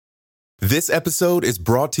This episode is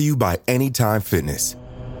brought to you by Anytime Fitness.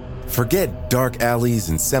 Forget dark alleys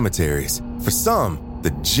and cemeteries. For some,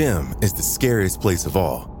 the gym is the scariest place of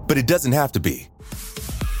all, but it doesn't have to be.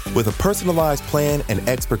 With a personalized plan and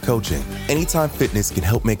expert coaching, Anytime Fitness can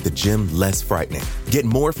help make the gym less frightening. Get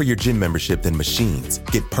more for your gym membership than machines.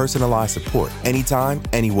 Get personalized support anytime,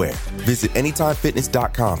 anywhere. Visit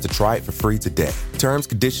AnytimeFitness.com to try it for free today. Terms,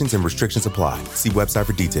 conditions, and restrictions apply. See website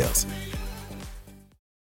for details.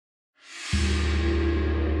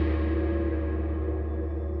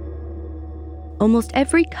 Almost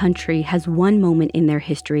every country has one moment in their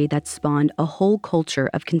history that spawned a whole culture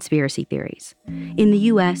of conspiracy theories. In the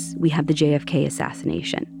US, we have the JFK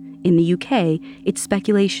assassination. In the UK, it's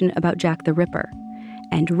speculation about Jack the Ripper.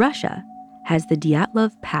 And Russia has the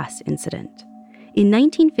Dyatlov Pass incident. In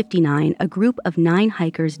 1959, a group of 9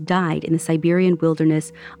 hikers died in the Siberian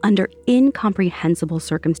wilderness under incomprehensible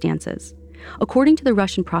circumstances. According to the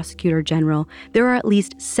Russian prosecutor general, there are at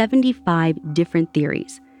least 75 different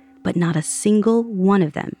theories, but not a single one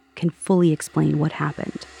of them can fully explain what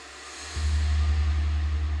happened.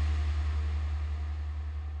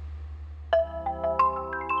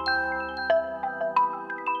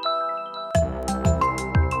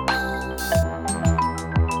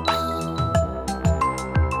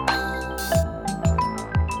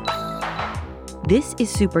 This is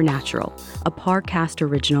Supernatural, a Parcast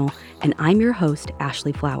original, and I'm your host,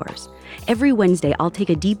 Ashley Flowers. Every Wednesday, I'll take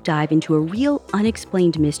a deep dive into a real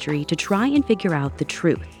unexplained mystery to try and figure out the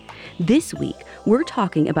truth. This week, we're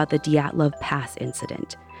talking about the Dyatlov Pass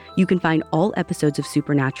incident. You can find all episodes of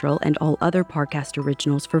Supernatural and all other Parcast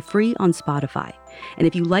originals for free on Spotify. And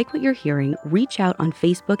if you like what you're hearing, reach out on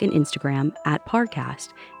Facebook and Instagram at Parcast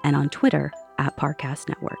and on Twitter at Parcast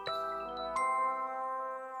Network.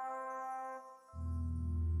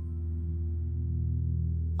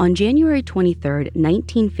 On January 23,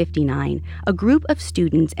 1959, a group of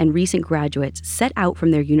students and recent graduates set out from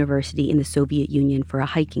their university in the Soviet Union for a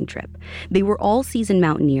hiking trip. They were all seasoned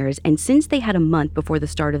mountaineers, and since they had a month before the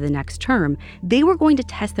start of the next term, they were going to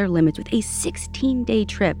test their limits with a 16-day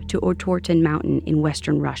trip to Otorten Mountain in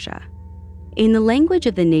western Russia. In the language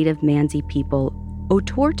of the native Mansi people,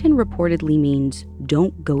 Otorten reportedly means,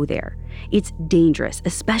 "Don't go there." It's dangerous,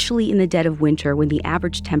 especially in the dead of winter when the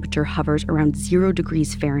average temperature hovers around 0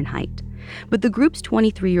 degrees Fahrenheit. But the group's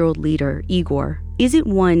 23-year-old leader, Igor, isn't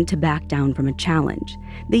one to back down from a challenge.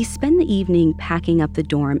 They spend the evening packing up the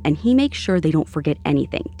dorm, and he makes sure they don't forget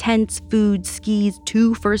anything: tents, food, skis,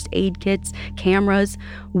 2 first aid kits, cameras.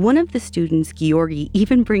 One of the students, Georgi,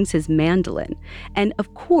 even brings his mandolin. And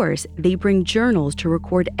of course, they bring journals to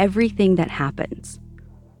record everything that happens.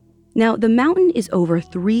 Now, the mountain is over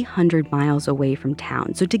 300 miles away from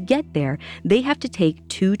town, so to get there, they have to take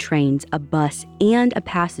 2 trains, a bus, and a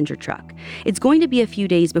passenger truck. It's going to be a few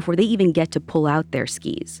days before they even get to pull out their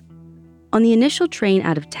skis. On the initial train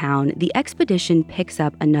out of town, the expedition picks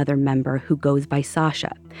up another member who goes by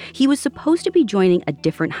Sasha. He was supposed to be joining a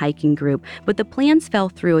different hiking group, but the plans fell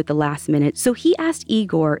through at the last minute, so he asked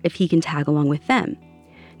Igor if he can tag along with them.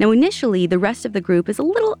 Now, initially, the rest of the group is a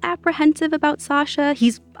little apprehensive about Sasha.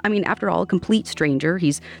 After all, a complete stranger.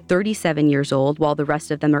 He's 37 years old, while the rest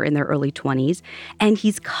of them are in their early 20s, and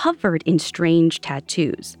he's covered in strange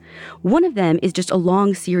tattoos. One of them is just a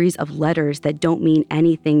long series of letters that don't mean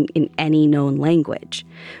anything in any known language.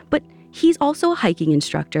 But he's also a hiking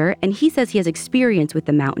instructor, and he says he has experience with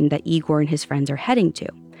the mountain that Igor and his friends are heading to.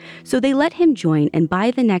 So they let him join, and by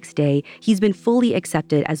the next day, he's been fully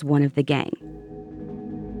accepted as one of the gang.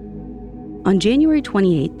 On January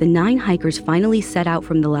 28th, the 9 hikers finally set out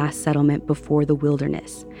from the last settlement before the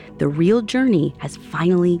wilderness. The real journey has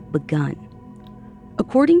finally begun.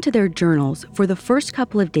 According to their journals, for the first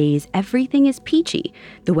couple of days, everything is peachy.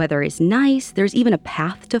 The weather is nice, there's even a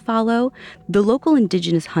path to follow. The local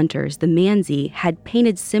indigenous hunters, the Mansi, had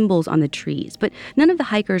painted symbols on the trees, but none of the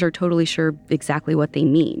hikers are totally sure exactly what they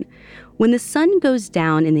mean. When the sun goes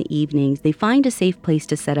down in the evenings, they find a safe place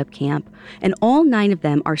to set up camp, and all 9 of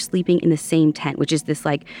them are sleeping in the same tent, which is this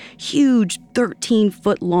huge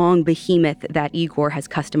 13-foot-long behemoth that Igor has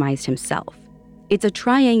customized himself. It's a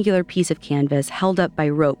triangular piece of canvas held up by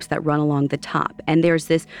ropes that run along the top, and there's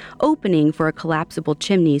this opening for a collapsible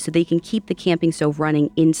chimney so they can keep the camping stove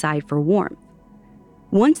running inside for warmth.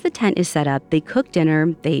 Once the tent is set up, they cook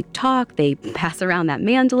dinner, they talk, they pass around that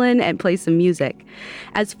mandolin and play some music.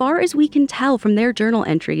 As far as we can tell from their journal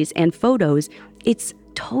entries and photos, it's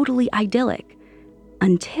totally idyllic.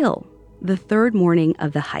 Until the 3rd morning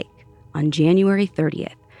of the hike, on January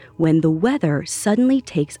 30th, when the weather suddenly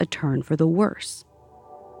takes a turn for the worse.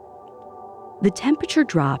 The temperature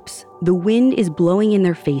drops, the wind is blowing in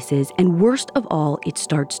their faces, and worst of all, it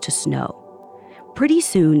starts to snow. Pretty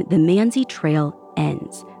soon, the Manzi Trail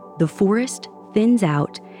ends. The forest thins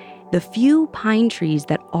out. The few pine trees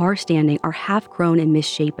that are standing are half-grown and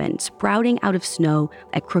misshapen, sprouting out of snow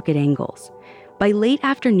at crooked angles. By late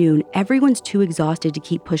afternoon, everyone's too exhausted to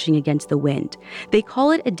keep pushing against the wind. They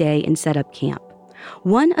call it a day and set up camp.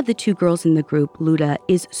 One of the two girls in the group, Luda,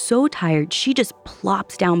 is so tired she just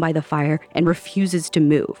plops down by the fire and refuses to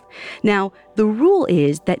move. Now, the rule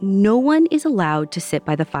is that no one is allowed to sit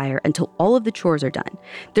by the fire until all of the chores are done.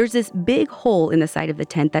 There's this big hole in the side of the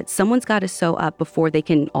tent that someone's got to sew up before they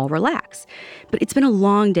can all relax. But it's been a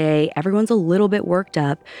long day, everyone's a little bit worked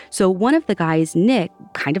up, so one of the guys, Nick,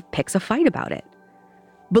 kind of picks a fight about it.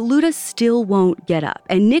 But Luda still won't get up,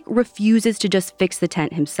 and Nick refuses to just fix the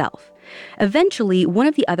tent himself. Eventually, one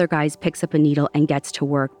of the other guys picks up a needle and gets to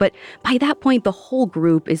work, but by that point, the whole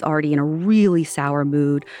group is already in a really sour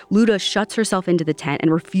mood. Luda shuts herself into the tent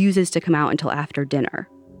and refuses to come out until after dinner.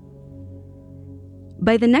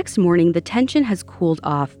 By the next morning, the tension has cooled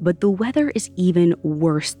off, but the weather is even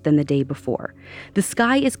worse than the day before. The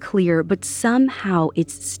sky is clear, but somehow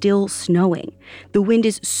it's still snowing. The wind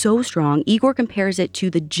is so strong, Igor compares it to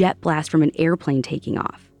the jet blast from an airplane taking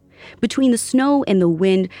off. Between the snow and the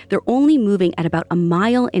wind, they're only moving at about a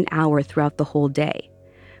mile an hour throughout the whole day.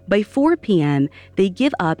 By 4 p.m., they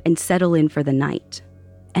give up and settle in for the night.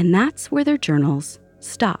 And that's where their journals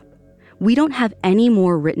stop. We don't have any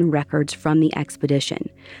more written records from the expedition.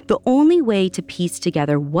 The only way to piece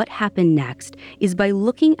together what happened next is by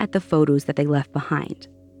looking at the photos that they left behind.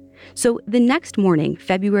 So the next morning,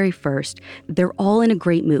 February 1st, they're all in a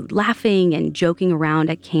great mood, laughing and joking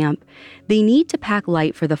around at camp. They need to pack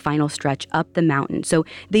light for the final stretch up the mountain, so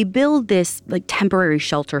they build this temporary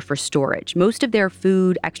shelter for storage. Most of their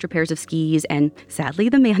food, extra pairs of skis, and sadly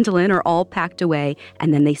the mandolin are all packed away,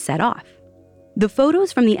 and then they set off. The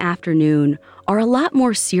photos from the afternoon are a lot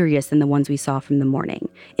more serious than the ones we saw from the morning.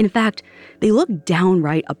 In fact, they look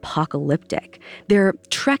downright apocalyptic. They're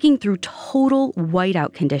trekking through total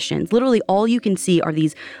whiteout conditions. Literally all you can see are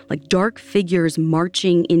these dark figures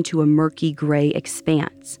marching into a murky gray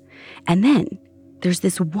expanse. And then there's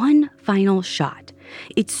this one final shot.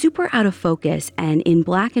 It's super out of focus and in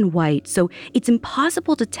black and white, so it's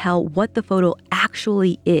impossible to tell what the photo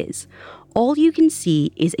actually is. All you can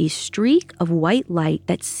see is a streak of white light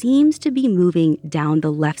that seems to be moving down the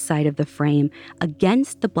left side of the frame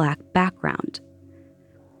against the black background.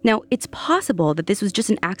 Now, it's possible that this was just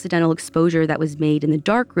an accidental exposure that was made in the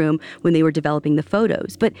darkroom when they were developing the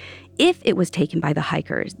photos, but if it was taken by the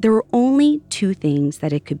hikers, there were only two things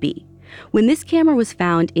that it could be. When this camera was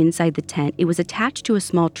found inside the tent, it was attached to a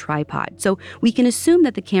small tripod, so we can assume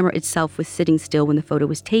that the camera itself was sitting still when the photo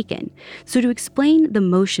was taken. So to explain the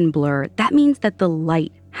motion blur, that means that the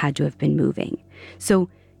light had to have been moving. So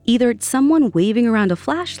either it's someone waving around a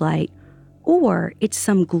flashlight, or it's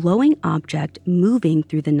some glowing object moving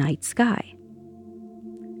through the night sky.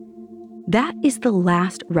 That is the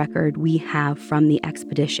last record we have from the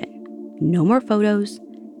expedition. No more photos,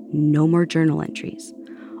 no more journal entries.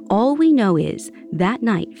 All we know is that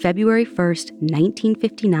night, February 1st,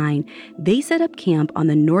 1959, they set up camp on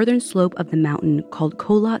the northern slope of the mountain called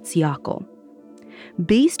Kholat Syakhl.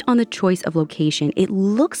 Based on the choice of location, it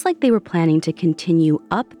looks like they were planning to continue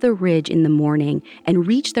up the ridge in the morning and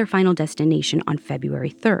reach their final destination on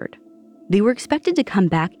February 3rd. They were expected to come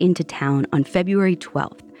back into town on February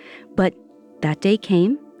 12th, but that day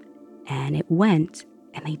came, and it went,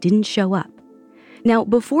 and they didn't show up. Now,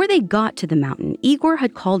 before they got to the mountain, Igor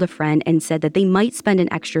had called a friend and said that they might spend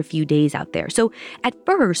an extra few days out there. So at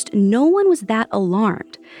first, no one was that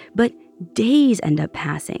alarmed. But days end up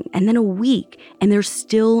passing, and then a week, and there's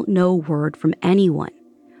still no word from anyone.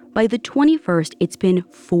 By the 21st, it's been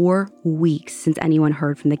 4 weeks since anyone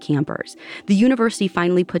heard from the campers. The university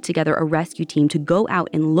finally put together a rescue team to go out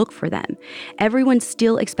and look for them. Everyone's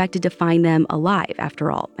still expected to find them alive,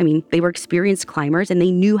 after all. I mean, they were experienced climbers and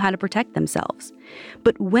they knew how to protect themselves.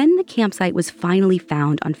 But when the campsite was finally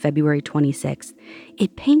found on February 26th,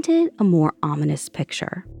 it painted a more ominous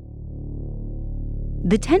picture.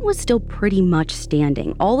 The tent was still pretty much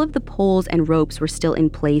standing. All of the poles and ropes were still in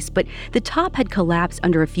place, but the top had collapsed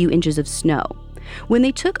under a few inches of snow. When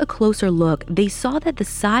they took a closer look, they saw that the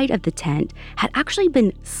side of the tent had actually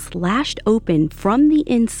been slashed open from the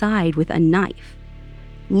inside with a knife.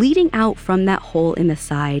 Leading out from that hole in the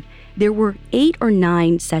side, there were 8 or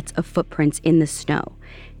 9 sets of footprints in the snow,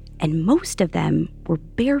 and most of them were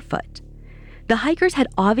barefoot. The hikers had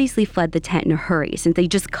obviously fled the tent in a hurry since they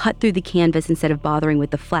just cut through the canvas instead of bothering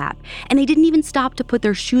with the flap, and they didn't even stop to put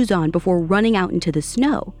their shoes on before running out into the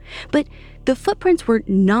snow. But the footprints were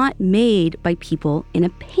not made by people in a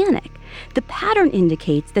panic. The pattern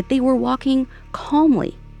indicates that they were walking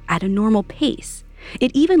calmly at a normal pace.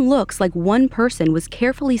 It even looks like one person was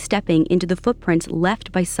carefully stepping into the footprints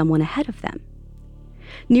left by someone ahead of them.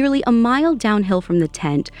 Nearly a mile downhill from the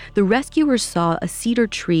tent, the rescuers saw a cedar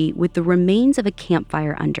tree with the remains of a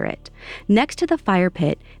campfire under it. Next to the fire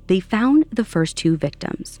pit, they found the first two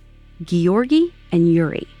victims, Georgi and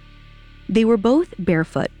Yuri. They were both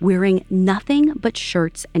barefoot, wearing nothing but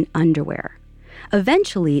shirts and underwear.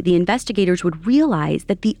 Eventually, the investigators would realize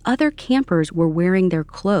that the other campers were wearing their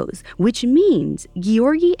clothes, which means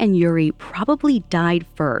Georgi and Yuri probably died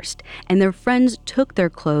first, and their friends took their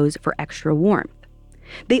clothes for extra warmth.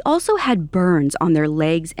 They also had burns on their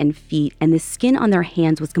legs and feet, and the skin on their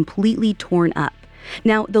hands was completely torn up.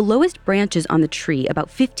 Now, the lowest branches on the tree,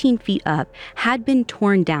 about 15 feet up, had been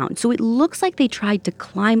torn down, so it looks like they tried to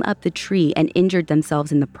climb up the tree and injured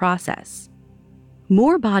themselves in the process.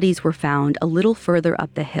 More bodies were found a little further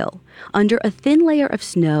up the hill. Under a thin layer of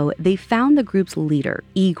snow, they found the group's leader,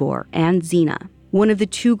 Igor, and Zina, one of the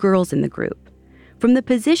two girls in the group. From the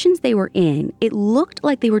positions they were in, it looked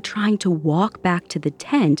like they were trying to walk back to the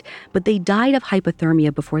tent, but they died of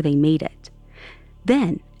hypothermia before they made it.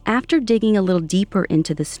 Then, after digging a little deeper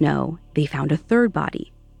into the snow, they found a third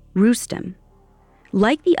body, Rustem.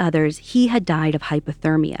 Like the others, he had died of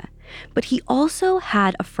hypothermia, but he also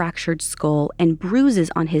had a fractured skull and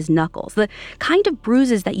bruises on his knuckles, the kind of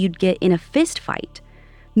bruises that you'd get in a fist fight.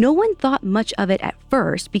 No one thought much of it at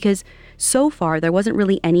first because so far there wasn't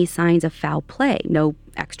really any signs of foul play, no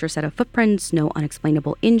extra set of footprints, no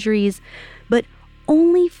unexplainable injuries, but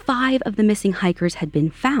only 5 of the missing hikers had been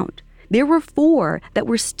found. There were 4 that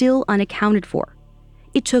were still unaccounted for.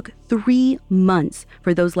 It took 3 months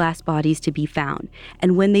for those last bodies to be found,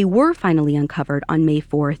 and when they were finally uncovered on May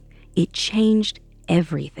 4th, it changed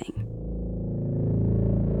everything.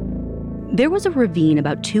 There was a ravine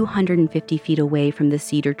about 250 feet away from the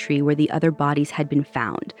cedar tree where the other bodies had been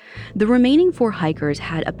found. The remaining 4 hikers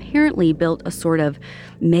had apparently built a sort of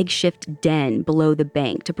makeshift den below the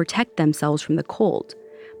bank to protect themselves from the cold.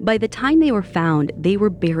 By the time they were found, they were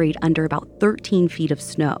buried under about 13 feet of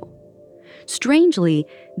snow. Strangely,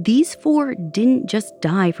 these 4 didn't just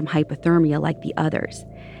die from hypothermia like the others.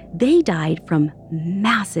 They died from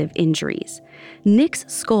massive injuries. Nick's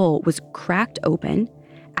skull was cracked open.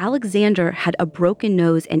 Alexander had a broken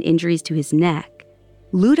nose and injuries to his neck.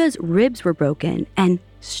 Luda's ribs were broken, and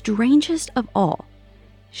strangest of all,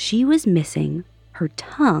 she was missing her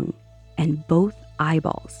tongue and both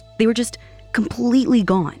eyeballs. They were just completely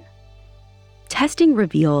gone. Testing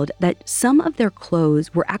revealed that some of their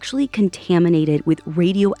clothes were actually contaminated with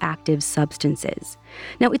radioactive substances.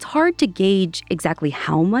 Now, it's hard to gauge exactly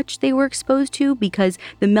how much they were exposed to because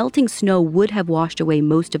the melting snow would have washed away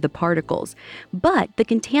most of the particles, but the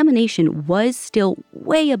contamination was still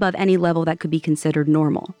way above any level that could be considered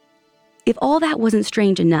normal. If all that wasn't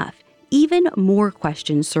strange enough, even more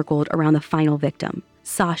questions circled around the final victim,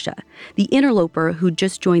 Sasha, the interloper who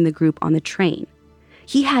just joined the group on the train.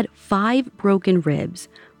 He had 5 broken ribs,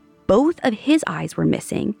 both of his eyes were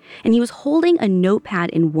missing, and he was holding a notepad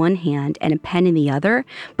in one hand and a pen in the other,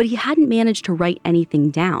 but he hadn't managed to write anything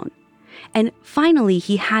down. And finally,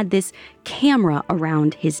 he had this camera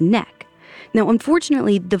around his neck. Now,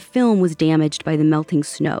 unfortunately, the film was damaged by the melting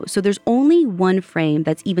snow, so there's only one frame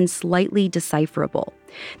that's even slightly decipherable.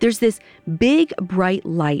 There's this big, bright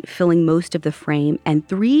light filling most of the frame and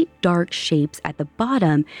 3 dark shapes at the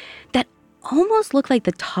bottom that almost look like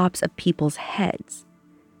the tops of people's heads.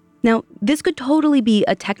 Now, this could totally be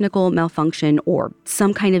a technical malfunction or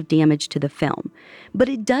some kind of damage to the film, but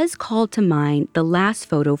it does call to mind the last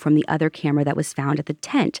photo from the other camera that was found at the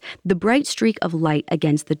tent, the bright streak of light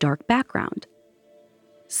against the dark background.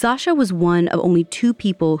 Sasha was one of only 2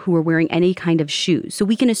 people who were wearing any kind of shoes, so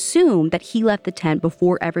we can assume that he left the tent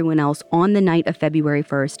before everyone else on the night of February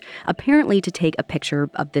 1st, apparently to take a picture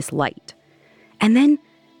of this light. And then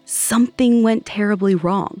something went terribly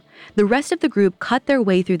wrong. The rest of the group cut their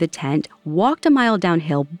way through the tent, walked a mile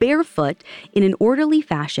downhill barefoot in an orderly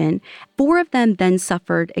fashion. 4 of them then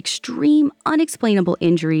suffered extreme, unexplainable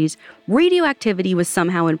injuries. Radioactivity was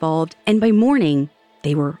somehow involved, and by morning,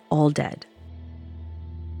 they were all dead.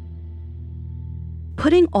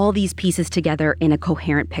 Putting all these pieces together in a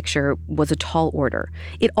coherent picture was a tall order.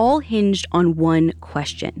 It all hinged on one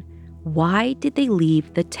question: why did they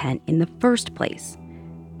leave the tent in the first place?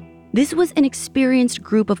 This was an experienced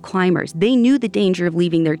group of climbers. They knew the danger of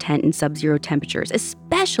leaving their tent in sub-zero temperatures,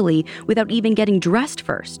 especially especially without even getting dressed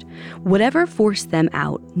first. Whatever forced them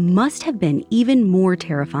out must have been even more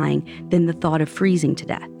terrifying than the thought of freezing to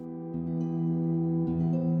death.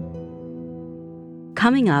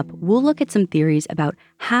 Coming up, we'll look at some theories about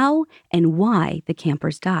how and why the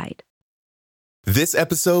campers died. This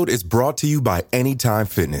episode is brought to you by Anytime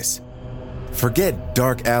Fitness. Forget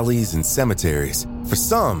dark alleys and cemeteries. For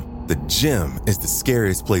some, the gym is the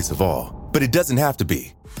scariest place of all, but it doesn't have to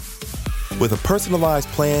be. With a personalized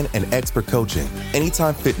plan and expert coaching,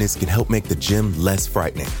 Anytime Fitness can help make the gym less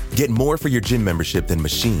frightening. Get more for your gym membership than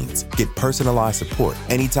machines. Get personalized support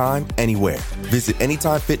anytime, anywhere. Visit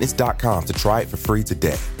AnytimeFitness.com to try it for free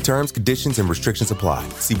today. Terms, conditions, and restrictions apply.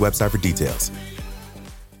 See website for details.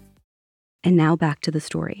 And now back to the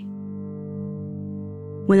story.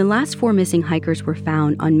 When the last 4 missing hikers were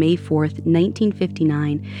found on May 4th,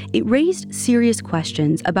 1959, it raised serious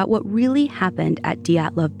questions about what really happened at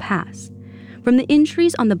Dyatlov Pass. From the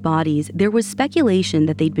injuries on the bodies, there was speculation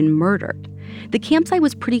that they'd been murdered. The campsite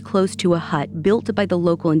was pretty close to a hut built by the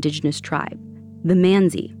local indigenous tribe, the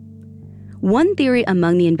Mansi. One theory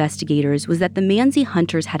among the investigators was that the Mansi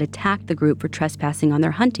hunters had attacked the group for trespassing on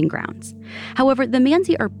their hunting grounds. However, the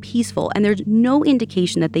Mansi are peaceful, and there's no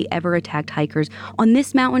indication that they ever attacked hikers on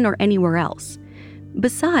this mountain or anywhere else.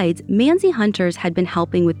 Besides, Mansi hunters had been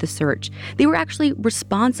helping with the search. They were actually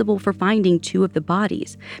responsible for finding 2 of the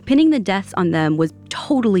bodies. Pinning the deaths on them was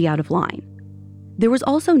totally out of line. There was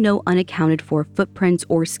also no unaccounted for footprints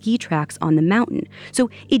or ski tracks on the mountain, so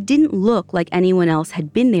it didn't look like anyone else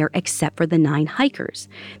had been there except for the 9 hikers.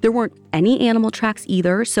 There weren't any animal tracks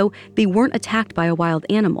either, so they weren't attacked by a wild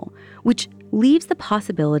animal, which leaves the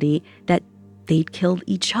possibility that they'd killed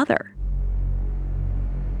each other.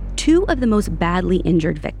 2 of the most badly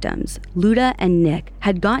injured victims, Luda and Nick,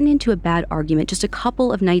 had gotten into a bad argument just a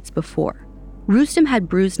couple of nights before. Rustem had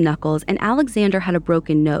bruised knuckles and Alexander had a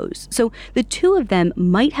broken nose, so the 2 of them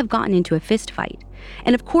might have gotten into a fist fight.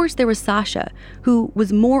 And of course there was Sasha, who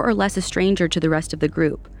was more or less a stranger to the rest of the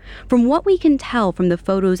group. From what we can tell from the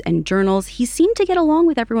photos and journals, he seemed to get along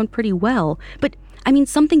with everyone pretty well, but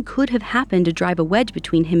something could have happened to drive a wedge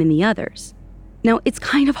between him and the others. Now, it's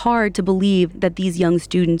kind of hard to believe that these young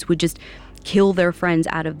students would just kill their friends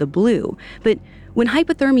out of the blue, but when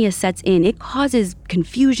hypothermia sets in, it causes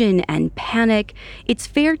confusion and panic. It's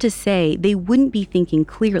fair to say they wouldn't be thinking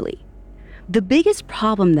clearly. The biggest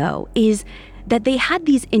problem, though, is that they had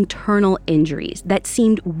these internal injuries that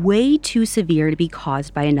seemed way too severe to be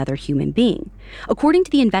caused by another human being. According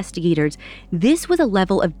to the investigators, this was a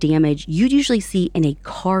level of damage you'd usually see in a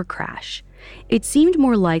car crash. It seemed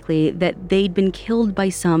more likely that they'd been killed by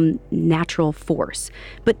some natural force,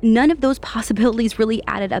 but none of those possibilities really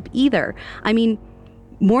added up either.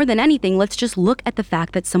 More than anything, let's just look at the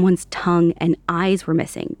fact that someone's tongue and eyes were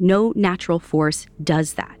missing. No natural force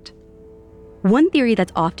does that. One theory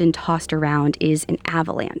that's often tossed around is an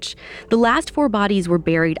avalanche. The last 4 bodies were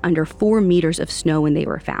buried under 4 meters of snow when they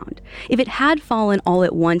were found. If it had fallen all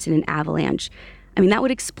at once in an avalanche, that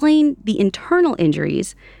would explain the internal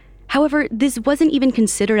injuries. However, this wasn't even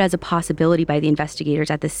considered as a possibility by the investigators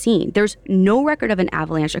at the scene. There's no record of an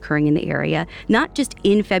avalanche occurring in the area, not just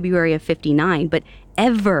in February of '59, but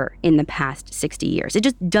ever in the past 60 years. It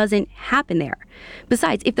just doesn't happen there.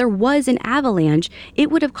 Besides, if there was an avalanche, it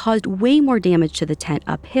would have caused way more damage to the tent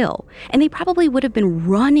uphill, and they probably would have been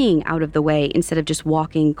running out of the way instead of just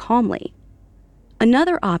walking calmly.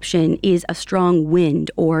 Another option is a strong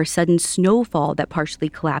wind or sudden snowfall that partially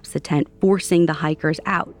collapsed the tent, forcing the hikers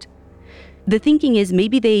out. The thinking is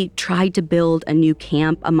maybe they tried to build a new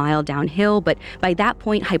camp a mile downhill, but by that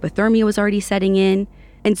point, hypothermia was already setting in.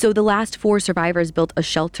 And so the last 4 survivors built a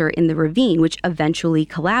shelter in the ravine, which eventually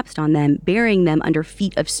collapsed on them, burying them under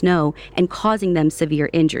feet of snow and causing them severe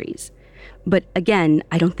injuries. But again,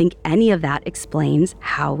 I don't think any of that explains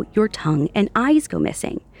how your tongue and eyes go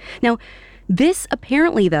missing. Now, this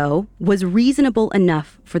apparently, though, was reasonable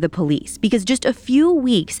enough for the police because just a few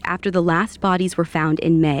weeks after the last bodies were found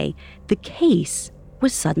in May, the case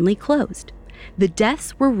was suddenly closed. The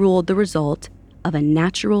deaths were ruled the result of a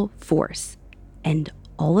natural force, and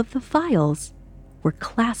all of the files were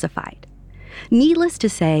classified. Needless to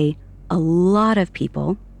say, a lot of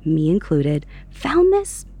people, me included, found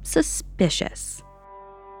this suspicious.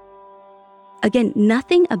 Again,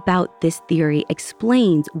 nothing about this theory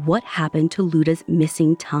explains what happened to Luda's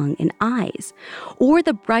missing tongue and eyes, or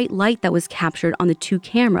the bright light that was captured on the 2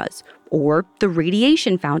 cameras, or the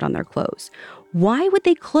radiation found on their clothes. Why would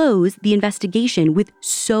they close the investigation with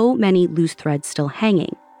so many loose threads still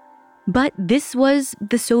hanging? But this was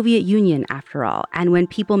the Soviet Union, after all, and when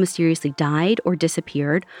people mysteriously died or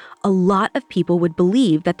disappeared, a lot of people would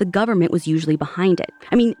believe that the government was usually behind it.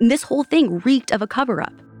 I mean, this whole thing reeked of a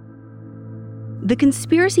cover-up. The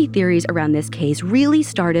conspiracy theories around this case really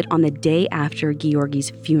started on the day after Georgi's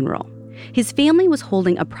funeral. His family was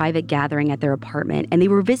holding a private gathering at their apartment, and they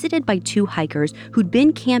were visited by two hikers who'd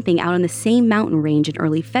been camping out on the same mountain range in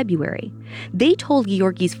early February. They told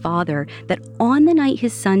Georgi's father that on the night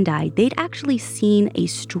his son died, they'd actually seen a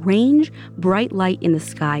strange, bright light in the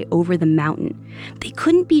sky over the mountain. They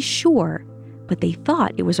couldn't be sure, but they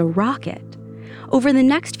thought it was a rocket. Over the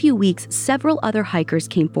next few weeks, several other hikers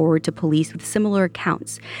came forward to police with similar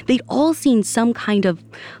accounts. They'd all seen some kind of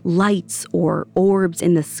lights or orbs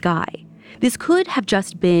in the sky. This could have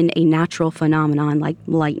just been a natural phenomenon like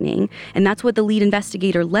lightning, and that's what the lead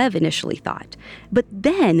investigator Lev initially thought. But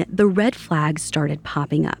then the red flags started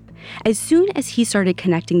popping up. As soon as he started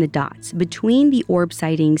connecting the dots between the orb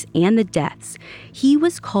sightings and the deaths, he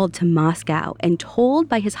was called to Moscow and told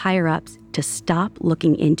by his higher-ups to stop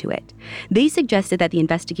looking into it. They suggested that the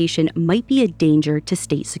investigation might be a danger to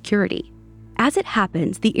state security. As it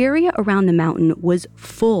happens, the area around the mountain was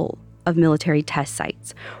full of military test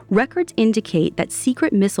sites. Records indicate that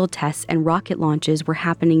secret missile tests and rocket launches were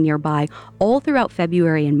happening nearby all throughout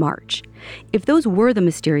February and March. If those were the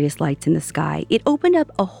mysterious lights in the sky, it opened up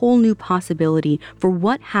a whole new possibility for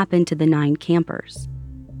what happened to the 9 campers.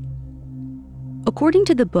 According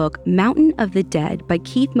to the book Mountain of the Dead by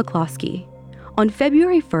Keith McCloskey, on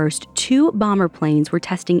February 1st, 2 bomber planes were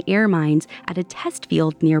testing air mines at a test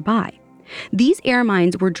field nearby. These air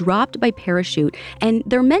mines were dropped by parachute, and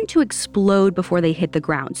they're meant to explode before they hit the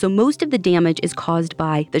ground, so most of the damage is caused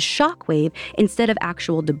by the shock wave instead of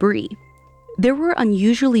actual debris. There were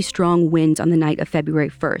unusually strong winds on the night of February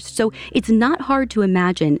 1st, so it's not hard to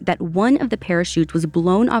imagine that one of the parachutes was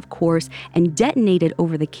blown off course and detonated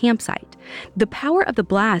over the campsite. The power of the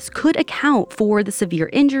blast could account for the severe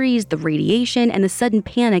injuries, the radiation, and the sudden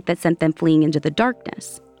panic that sent them fleeing into the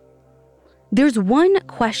darkness. There's one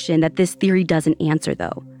question that this theory doesn't answer,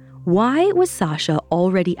 though. Why was Sasha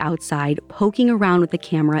already outside poking around with the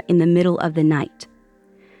camera in the middle of the night?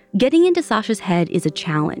 Getting into Sasha's head is a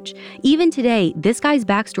challenge. Even today, this guy's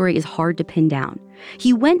backstory is hard to pin down.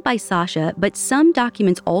 He went by Sasha, but some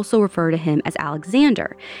documents also refer to him as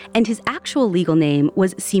Alexander, and his actual legal name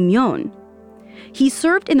was Semyon. He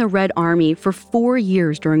served in the Red Army for 4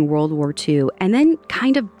 years during World War II, and then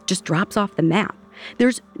kind of just drops off the map.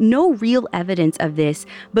 There's no real evidence of this,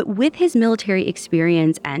 but with his military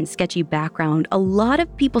experience and sketchy background, a lot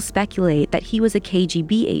of people speculate that he was a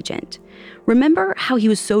KGB agent. Remember how he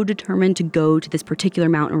was so determined to go to this particular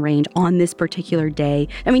mountain range on this particular day?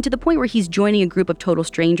 I mean, to the point where he's joining a group of total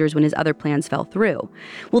strangers when his other plans fell through.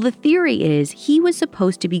 Well, the theory is he was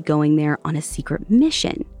supposed to be going there on a secret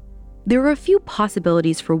mission. There are a few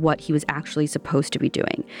possibilities for what he was actually supposed to be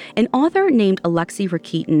doing. An author named Alexei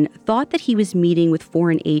Rakitin thought that he was meeting with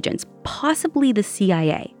foreign agents, possibly the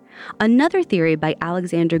CIA. Another theory by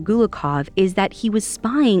Alexander Gulakov is that he was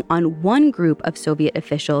spying on one group of Soviet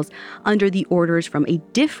officials under the orders from a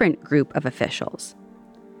different group of officials.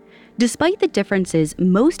 Despite the differences,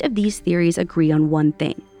 most of these theories agree on one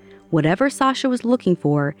thing. Whatever Sasha was looking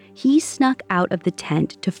for, he snuck out of the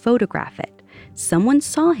tent to photograph it. Someone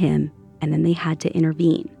saw him, and then they had to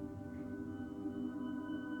intervene.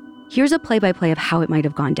 Here's a play-by-play of how it might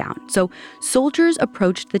have gone down. So, soldiers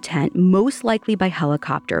approached the tent, most likely by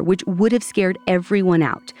helicopter, which would have scared everyone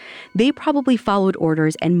out. They probably followed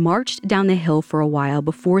orders and marched down the hill for a while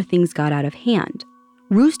before things got out of hand.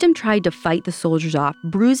 Rustem tried to fight the soldiers off,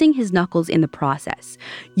 bruising his knuckles in the process.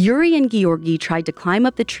 Yuri and Georgi tried to climb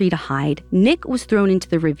up the tree to hide. Nick was thrown into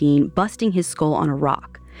the ravine, busting his skull on a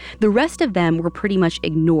rock. The rest of them were pretty much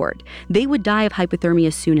ignored. They would die of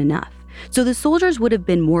hypothermia soon enough. So the soldiers would have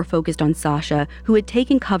been more focused on Sasha, who had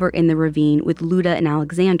taken cover in the ravine with Luda and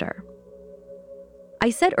Alexander. I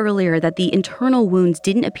said earlier that the internal wounds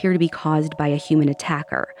didn't appear to be caused by a human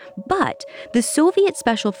attacker, but the Soviet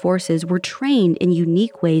special forces were trained in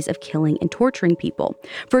unique ways of killing and torturing people.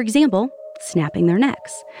 For example, snapping their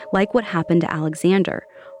necks, like what happened to Alexander,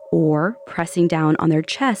 or pressing down on their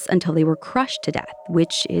chests until they were crushed to death,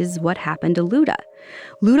 which is what happened to Luda.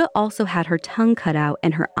 Luda also had her tongue cut out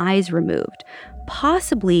and her eyes removed,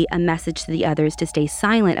 possibly a message to the others to stay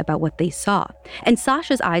silent about what they saw. And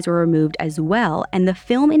Sasha's eyes were removed as well, and the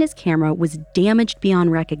film in his camera was damaged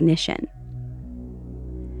beyond recognition.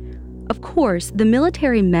 Of course, the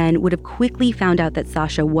military men would have quickly found out that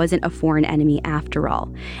Sasha wasn't a foreign enemy after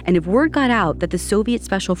all, and if word got out that the Soviet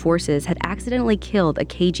special forces had accidentally killed a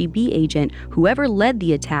KGB agent, whoever led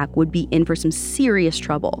the attack would be in for some serious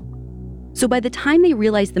trouble. So by the time they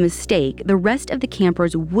realized the mistake, the rest of the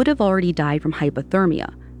campers would have already died from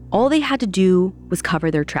hypothermia. All they had to do was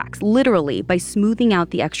cover their tracks, literally by smoothing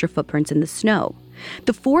out the extra footprints in the snow.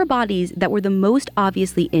 The 4 bodies that were the most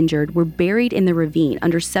obviously injured were buried in the ravine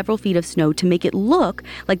under several feet of snow to make it look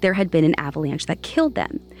like there had been an avalanche that killed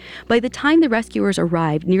them. By the time the rescuers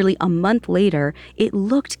arrived nearly a month later, it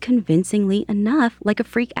looked convincingly enough like a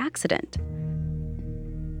freak accident.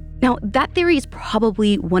 Now, that theory is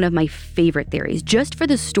probably one of my favorite theories, just for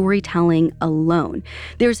the storytelling alone.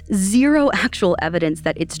 There's zero actual evidence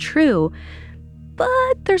that it's true,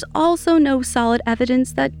 but there's also no solid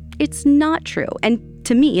evidence that it's not true. And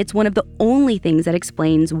to me, it's one of the only things that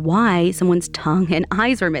explains why someone's tongue and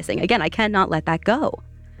eyes were missing. Again, I cannot let that go.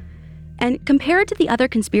 And compared to the other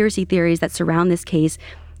conspiracy theories that surround this case,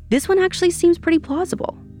 this one actually seems pretty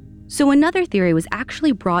plausible. So another theory was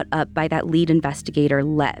actually brought up by that lead investigator,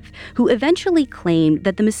 Lev, who eventually claimed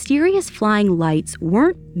that the mysterious flying lights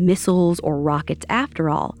weren't missiles or rockets after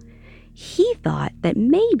all. He thought that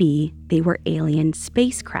maybe they were alien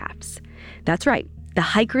spacecrafts. That's right, the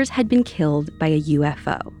hikers had been killed by a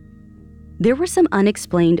UFO. There were some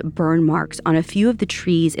unexplained burn marks on a few of the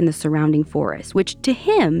trees in the surrounding forest, which to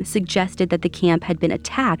him suggested that the camp had been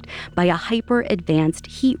attacked by a hyper-advanced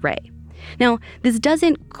heat ray. Now, this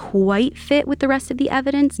doesn't quite fit with the rest of the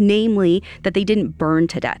evidence, namely that they didn't burn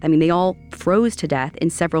to death. I mean, they all froze to death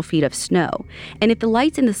in several feet of snow. And if the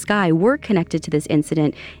lights in the sky were connected to this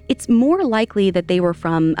incident, it's more likely that they were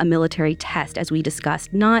from a military test, as we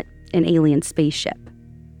discussed, not an alien spaceship.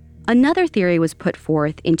 Another theory was put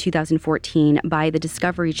forth in 2014 by the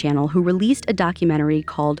Discovery Channel, who released a documentary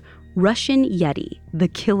called Russian Yeti, The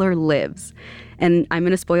Killer Lives. And I'm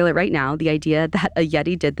going to spoil it right now. The idea that a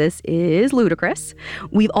Yeti did this is ludicrous.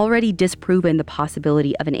 We've already disproven the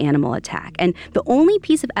possibility of an animal attack. And the only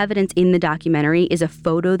piece of evidence in the documentary is a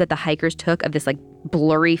photo that the hikers took of this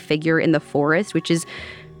blurry figure in the forest, which is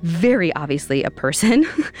very obviously a person.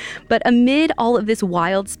 But amid all of this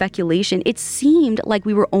wild speculation, it seemed like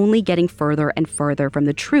we were only getting further and further from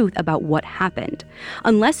the truth about what happened.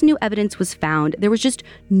 Unless new evidence was found, there was just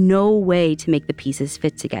no way to make the pieces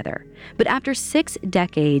fit together. But after 6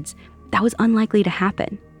 decades, that was unlikely to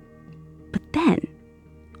happen. But then,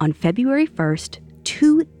 on February 1st,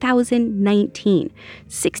 2019,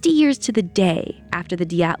 60 years to the day after the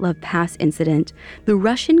Dyatlov Pass incident, the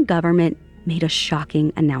Russian government made a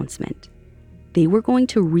shocking announcement. They were going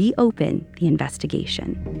to reopen the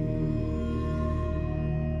investigation.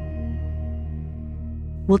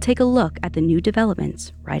 We'll take a look at the new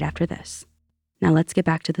developments right after this. Now let's get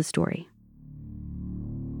back to the story.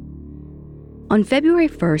 On February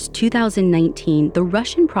 1st, 2019, the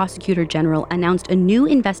Russian prosecutor general announced a new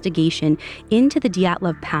investigation into the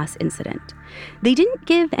Dyatlov Pass incident. They didn't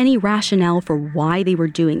give any rationale for why they were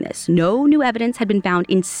doing this. No new evidence had been found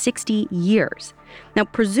in 60 years. Now,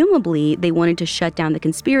 presumably, they wanted to shut down the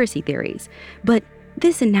conspiracy theories, but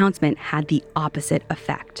this announcement had the opposite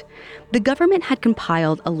effect. The government had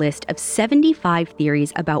compiled a list of 75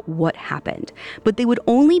 theories about what happened, but they would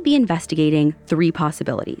only be investigating 3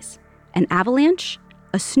 possibilities: an avalanche,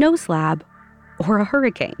 a snow slab, or a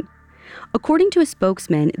hurricane. According to a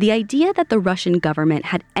spokesman, the idea that the Russian government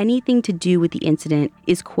had anything to do with the incident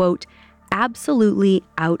is, quote, absolutely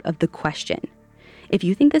out of the question. If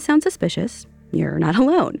you think this sounds suspicious, you're not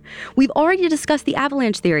alone. We've already discussed the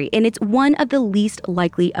avalanche theory, and it's one of the least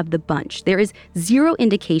likely of the bunch. There is zero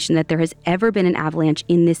indication that there has ever been an avalanche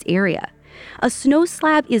in this area. A snow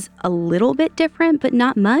slab is a little bit different, but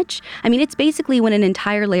not much. I mean, it's basically when an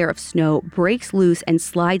entire layer of snow breaks loose and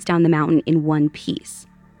slides down the mountain in one piece.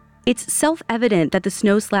 It's self-evident that the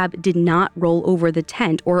snow slab did not roll over the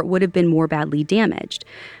tent, or it would have been more badly damaged.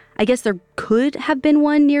 I guess there could have been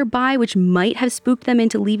one nearby, which might have spooked them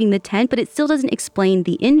into leaving the tent, but it still doesn't explain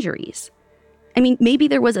the injuries. I mean, maybe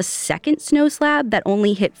there was a second snow slab that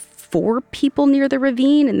only hit 4 people near the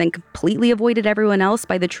ravine and then completely avoided everyone else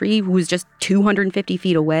by the tree who was just 250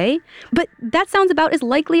 feet away. But that sounds about as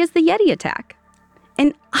likely as the Yeti attack.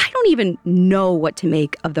 And I don't even know what to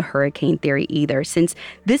make of the hurricane theory either, since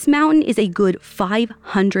this mountain is a good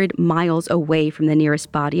 500 miles away from the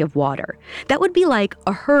nearest body of water. That would be like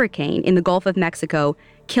a hurricane in the Gulf of Mexico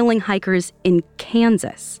killing hikers in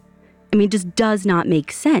Kansas. I mean, it just does not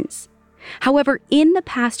make sense. However, in the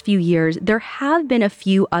past few years, there have been a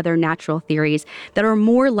few other natural theories that are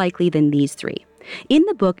more likely than these 3. In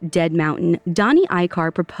the book Dead Mountain, Donnie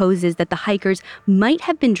Icar proposes that the hikers might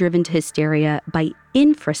have been driven to hysteria by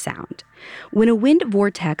infrasound. When a wind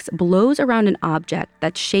vortex blows around an object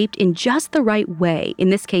that's shaped in just the right way, in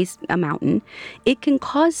this case, a mountain, it can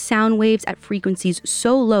cause sound waves at frequencies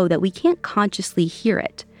so low that we can't consciously hear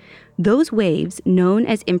it. Those waves, known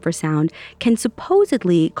as infrasound, can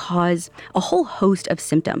supposedly cause a whole host of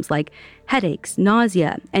symptoms like headaches,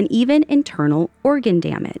 nausea, and even internal organ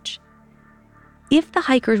damage. If the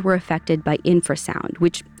hikers were affected by infrasound,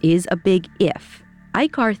 which is a big if,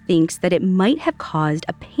 Icar thinks that it might have caused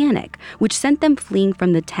a panic, which sent them fleeing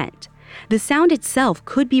from the tent. The sound itself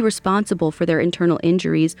could be responsible for their internal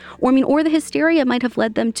injuries, or the hysteria might have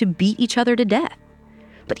led them to beat each other to death.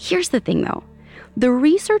 But here's the thing, though. The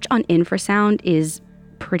research on infrasound is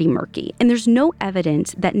pretty murky, and there's no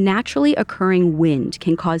evidence that naturally occurring wind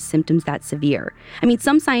can cause symptoms that severe.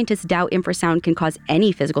 Some scientists doubt infrasound can cause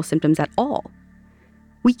any physical symptoms at all.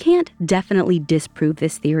 We can't definitely disprove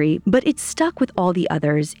this theory, but it's stuck with all the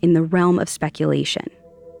others in the realm of speculation.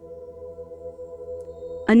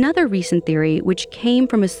 Another recent theory, which came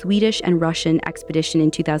from a Swedish and Russian expedition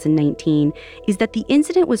in 2019, is that the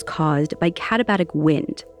incident was caused by katabatic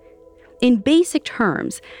wind. In basic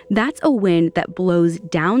terms, that's a wind that blows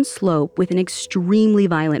downslope with an extremely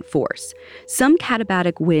violent force. Some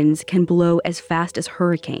katabatic winds can blow as fast as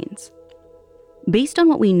hurricanes. Based on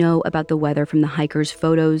what we know about the weather from the hikers'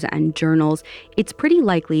 photos and journals, it's pretty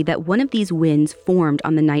likely that one of these winds formed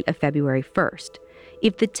on the night of February 1st.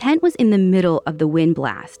 If the tent was in the middle of the wind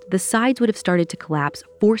blast, the sides would have started to collapse,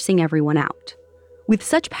 forcing everyone out. With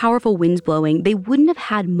such powerful winds blowing, they wouldn't have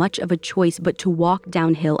had much of a choice but to walk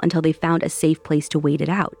downhill until they found a safe place to wait it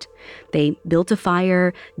out. They built a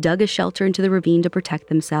fire, dug a shelter into the ravine to protect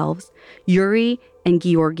themselves. Yuri and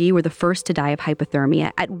Georgi were the first to die of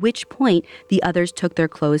hypothermia, at which point the others took their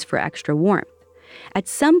clothes for extra warmth. At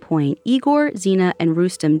some point, Igor, Zina, and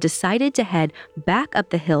Rustem decided to head back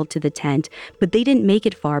up the hill to the tent, but they didn't make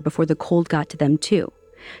it far before the cold got to them too.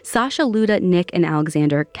 Sasha, Luda, Nick, and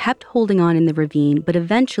Alexander kept holding on in the ravine, but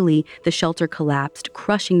eventually the shelter collapsed,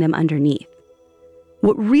 crushing them underneath.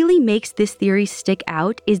 What really makes this theory stick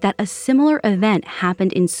out is that a similar event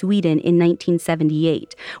happened in Sweden in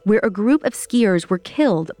 1978, where a group of skiers were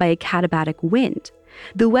killed by a katabatic wind.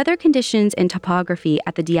 The weather conditions and topography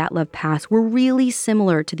at the Dyatlov Pass were really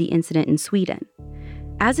similar to the incident in Sweden.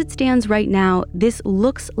 As it stands right now, this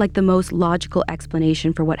looks like the most logical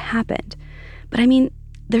explanation for what happened. But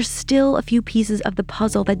there's still a few pieces of the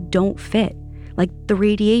puzzle that don't fit, like the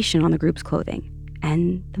radiation on the group's clothing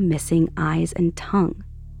and the missing eyes and tongue.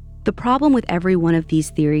 The problem with every one of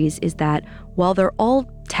these theories is that while they're all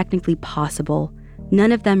technically possible,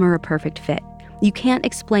 none of them are a perfect fit. You can't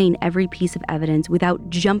explain every piece of evidence without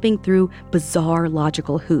jumping through bizarre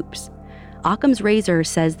logical hoops. Occam's razor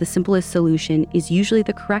says the simplest solution is usually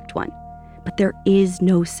the correct one, but there is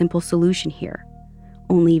no simple solution here.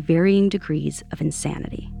 Only varying degrees of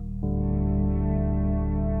insanity.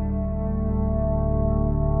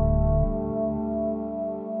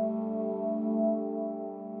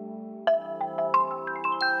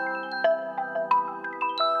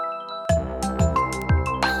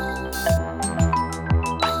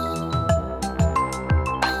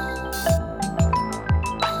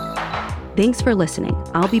 Thanks for listening.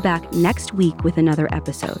 I'll be back next week with another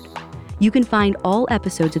episode. You can find all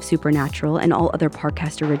episodes of Supernatural and all other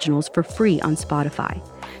Parcast originals for free on Spotify.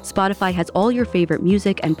 Spotify has all your favorite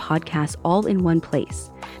music and podcasts all in one place.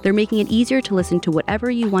 They're making it easier to listen to whatever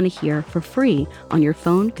you want to hear for free on your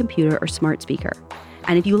phone, computer, or smart speaker.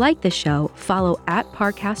 And if you like this show, follow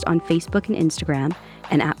 @Parcast on Facebook and Instagram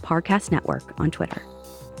and @Parcast Network on Twitter.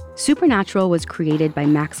 Supernatural was created by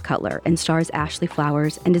Max Cutler and stars Ashley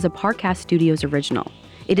Flowers and is a Parcast Studios original.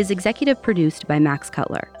 It is executive produced by Max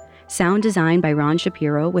Cutler. Sound design by Ron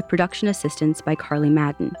Shapiro with production assistance by Carly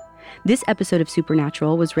Madden. This episode of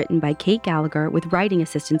Supernatural was written by Kate Gallagher with writing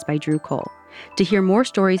assistance by Drew Cole. To hear more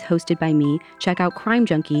stories hosted by me, check out Crime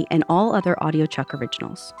Junkie and all other Audio Chuck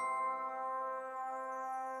originals.